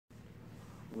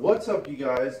What's up, you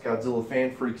guys? Godzilla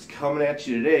Fan Freaks coming at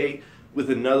you today with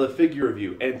another figure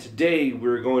review. And today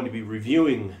we're going to be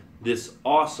reviewing this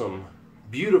awesome,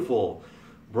 beautiful,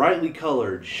 brightly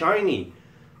colored, shiny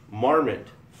Marmit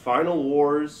Final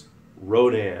Wars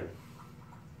Rodan.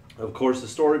 Of course, the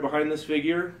story behind this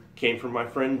figure came from my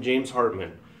friend James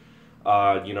Hartman.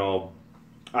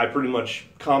 I pretty much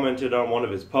commented on one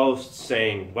of his posts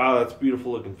saying, "Wow, that's a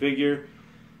beautiful looking figure."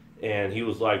 And he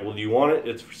was like, "Well, do you want it?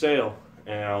 It's for sale."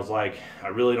 And I was like, I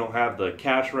really don't have the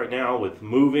cash right now with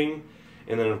moving,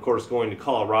 and then of course going to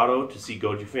Colorado to see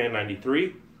Goju Fan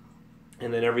 93,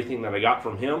 and then everything that I got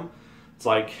from him. It's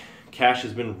like cash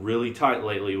has been really tight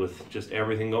lately with just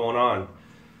everything going on.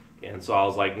 And so I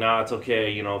was like, nah, it's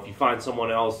okay. If you find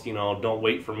someone else, don't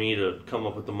wait for me to come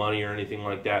up with the money or anything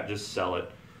like that. Just sell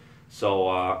it.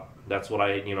 So that's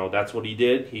what that's what he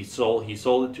did. He sold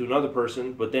it to another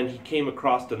person, but then he came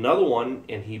across another one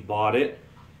and he bought it.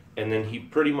 And then he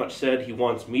pretty much said he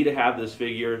wants me to have this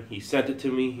figure. He sent it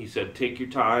to me. He said, take your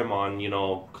time on,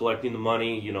 collecting the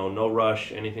money, no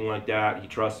rush, anything like that. He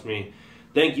trusts me.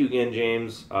 Thank you again,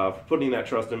 James, for putting that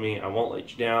trust in me. I won't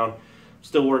let you down.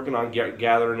 Still working on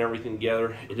gathering everything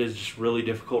together. It is just really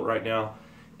difficult right now.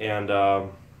 And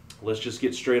let's just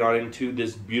get straight on into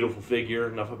this beautiful figure.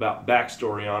 Enough about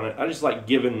backstory on it. I just like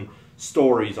giving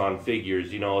stories on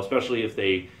figures, especially if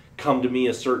they come to me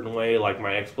a certain way, like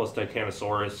my X Plus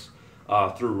Titanosaurus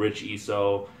through Rich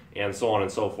ESO and so on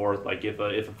and so forth. Like if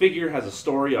a figure has a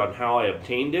story on how I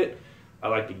obtained it, I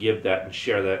like to give that and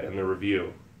share that in the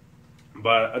review.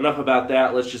 But enough about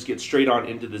that. Let's just get straight on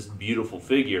into this beautiful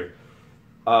figure.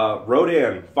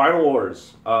 Rodan, Final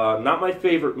Wars. Not my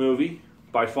favorite movie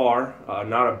by far.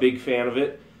 Not a big fan of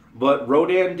it. But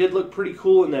Rodan did look pretty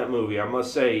cool in that movie, I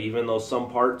must say, even though some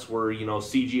parts were,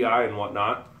 CGI and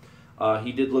whatnot.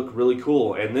 He did look really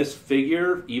cool. And this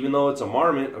figure, even though it's a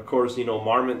Marmit, of course,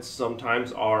 Marmits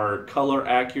sometimes are color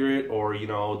accurate, or,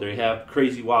 they have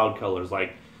crazy wild colors.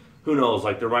 Like, who knows,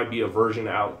 like there might be a version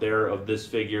out there of this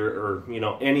figure, or,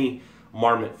 any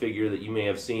Marmit figure that you may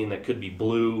have seen that could be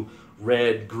blue,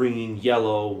 red, green,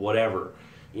 yellow, whatever.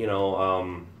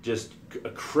 Just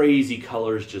crazy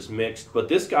colors just mixed. But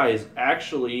this guy is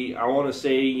actually, I want to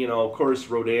say, of course,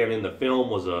 Rodan in the film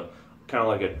was a kind of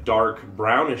like a dark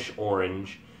brownish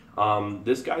orange.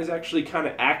 This guy's actually kind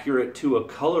of accurate to a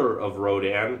color of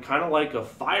Rodan, kind of like a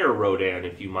fire Rodan,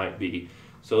 if you might be.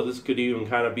 So this could even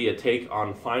kind of be a take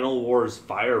on Final Wars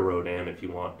Fire Rodan, if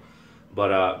you want.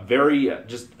 But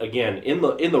just again, in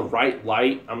the right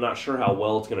light. I'm not sure how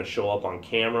well it's going to show up on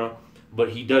camera, but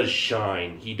he does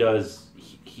shine.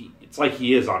 It's like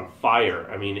he is on fire.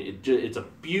 I mean, it's a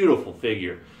beautiful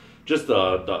figure. Just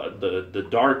the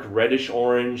dark reddish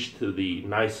orange to the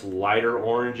nice lighter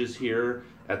oranges here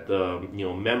at the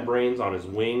membranes on his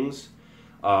wings.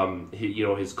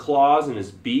 His claws and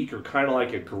his beak are kind of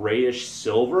like a grayish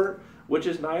silver, which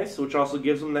is nice, which also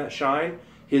gives him that shine.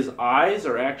 His eyes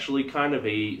are actually kind of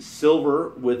a silver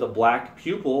with a black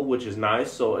pupil, which is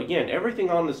nice. So again, everything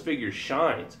on this figure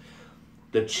shines.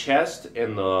 The chest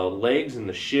and the legs and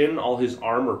the shin, all his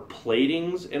armor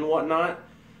platings and whatnot,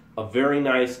 a very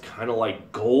nice kind of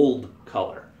like gold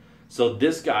color. So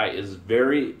this guy is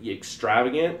very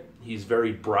extravagant. He's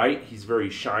very bright. He's very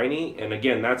shiny. And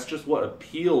again, that's just what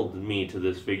appealed me to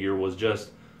this figure, was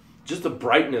just the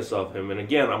brightness of him. And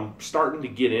again, I'm starting to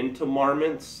get into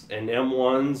Marmits and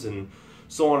M1s and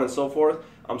so on and so forth.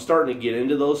 I'm starting to get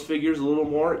into those figures a little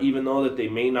more, even though that they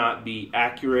may not be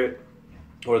accurate,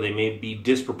 or they may be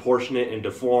disproportionate and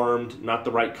deformed, not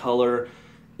the right color.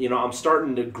 I'm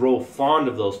starting to grow fond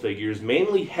of those figures,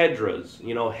 mainly Hedras.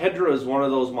 Hedra is one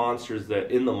of those monsters that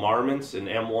in the Marmits and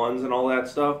M1s and all that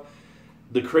stuff,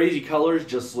 the crazy colors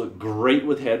just look great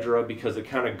with Hedra because it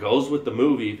kind of goes with the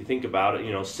movie, if you think about it,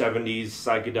 70s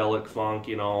psychedelic funk,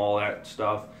 all that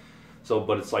stuff. So,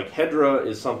 but it's like Hedra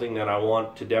is something that I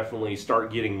want to definitely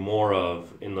start getting more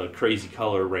of in the crazy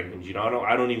color range.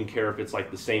 I don't even care if it's like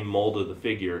the same mold of the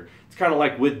figure. It's kind of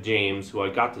like with James, who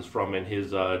I got this from, in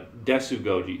his Desu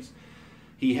Gojis.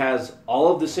 He has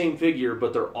all of the same figure,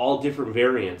 but they're all different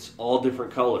variants, all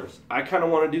different colors. I kind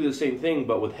of want to do the same thing,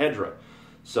 but with Hedra.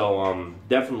 So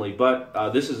definitely.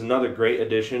 But this is another great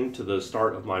addition to the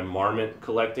start of my Marmit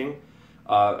collecting.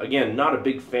 Again, not a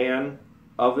big fan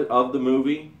of the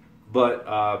movie.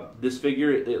 But this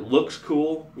figure, it looks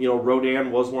cool. Rodan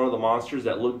was one of the monsters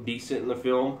that looked decent in the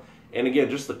film. And again,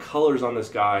 just the colors on this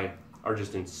guy are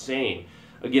just insane.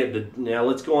 Again, now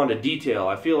let's go on to detail.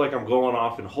 I feel like I'm going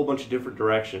off in a whole bunch of different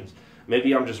directions.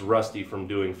 Maybe I'm just rusty from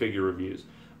doing figure reviews.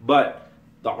 But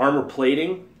the armor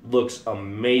plating looks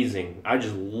amazing. I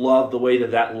just love the way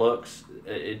that looks.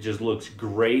 It just looks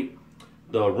great.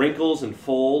 The wrinkles and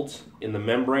folds in the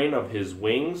membrane of his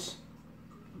wings,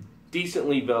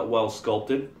 decently well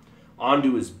sculpted.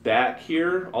 Onto his back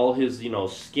here, all his,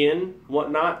 skin,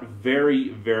 whatnot, very,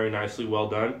 very nicely well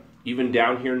done. Even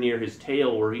down here near his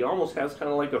tail where he almost has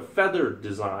kind of like a feather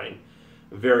design,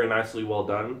 very nicely well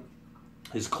done.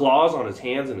 His claws on his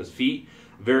hands and his feet,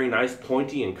 very nice,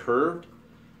 pointy and curved.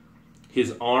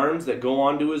 His arms that go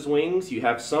onto his wings, you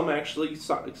have some actually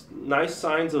nice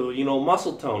signs of,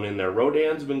 muscle tone in there.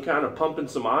 Rodan's been kind of pumping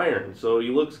some iron, so he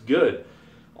looks good.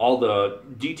 All the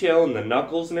detail in the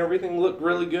knuckles and everything look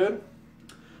really good.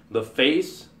 The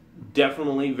face,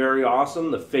 definitely very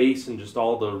awesome. The face and just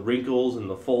all the wrinkles and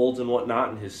the folds and whatnot,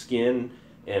 and his skin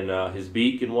and his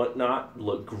beak and whatnot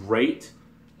look great.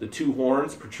 The two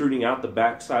horns protruding out the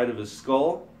backside of his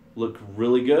skull look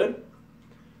really good.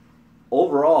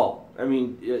 Overall, I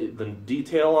mean, the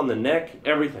detail on the neck,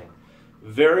 everything.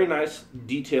 Very nice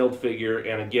detailed figure,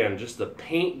 and again, just the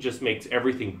paint just makes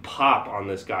everything pop on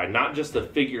this guy. Not just the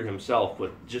figure himself,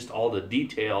 but just all the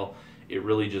detail, it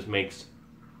really just makes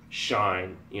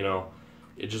shine,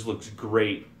 It just looks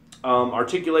great.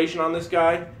 Articulation on this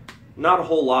guy, not a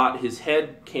whole lot. His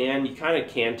head you kind of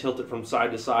can tilt it from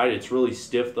side to side. It's really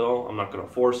stiff though. I'm not going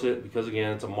to force it because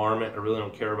again, it's a Marmot. I really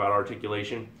don't care about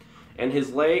articulation. And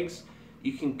his legs,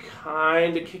 you can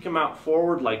kind of kick them out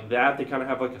forward like that. They kind of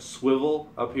have like a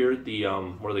swivel up here at the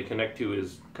where they connect to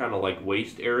his kind of like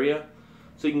waist area.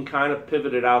 So you can kind of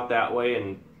pivot it out that way,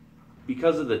 and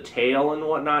because of the tail and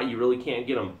whatnot, you really can't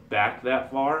get them back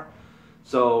that far.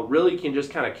 So really you can just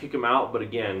kind of kick him out, but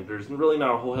again, there's really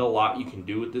not a whole hell lot you can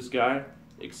do with this guy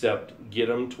except get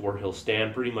him to where he'll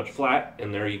stand pretty much flat,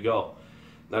 and there you go.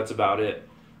 That's about it.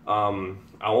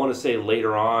 I want to say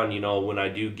later on, when I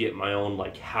do get my own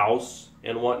like house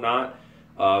and whatnot,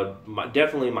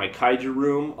 definitely my kaiju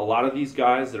room, a lot of these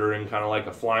guys that are in kind of like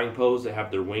a flying pose that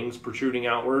have their wings protruding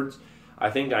outwards, I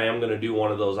think I am going to do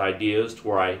one of those ideas to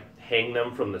where I hang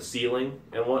them from the ceiling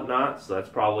and whatnot. So that's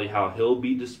probably how he'll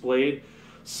be displayed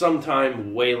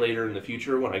sometime way later in the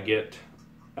future when I get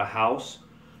a house.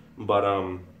 But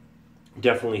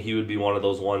definitely he would be one of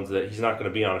those ones that he's not going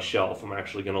to be on a shelf. I'm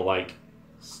actually going to like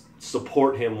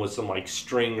support him with some like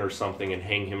string or something and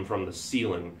hang him from the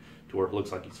ceiling to where it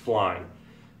looks like he's flying.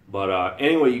 But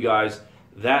anyway, you guys,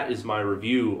 that is my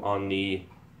review on the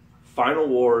Final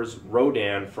Wars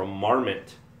Rodan from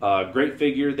Marmit. Great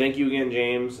figure. Thank you again,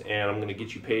 James, and I'm going to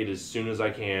get you paid as soon as I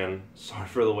can. Sorry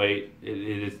for the wait.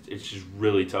 It's just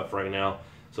really tough right now.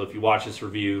 So if you watch this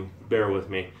review, bear with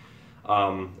me.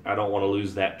 I don't want to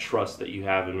lose that trust that you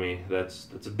have in me. That's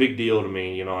a big deal to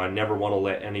me. I never want to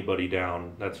let anybody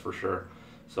down. That's for sure.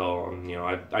 So,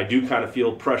 I do kind of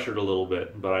feel pressured a little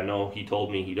bit, but I know he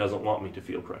told me he doesn't want me to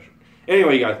feel pressured.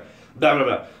 Anyway, you guys,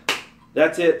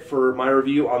 that's it for my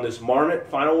review on this Marmit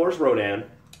Final Wars Rodan.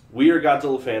 We are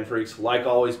Godzilla Fan Freaks. Like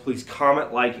always, please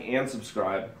comment, like, and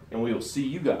subscribe, and we will see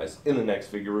you guys in the next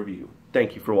figure review.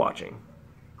 Thank you for watching.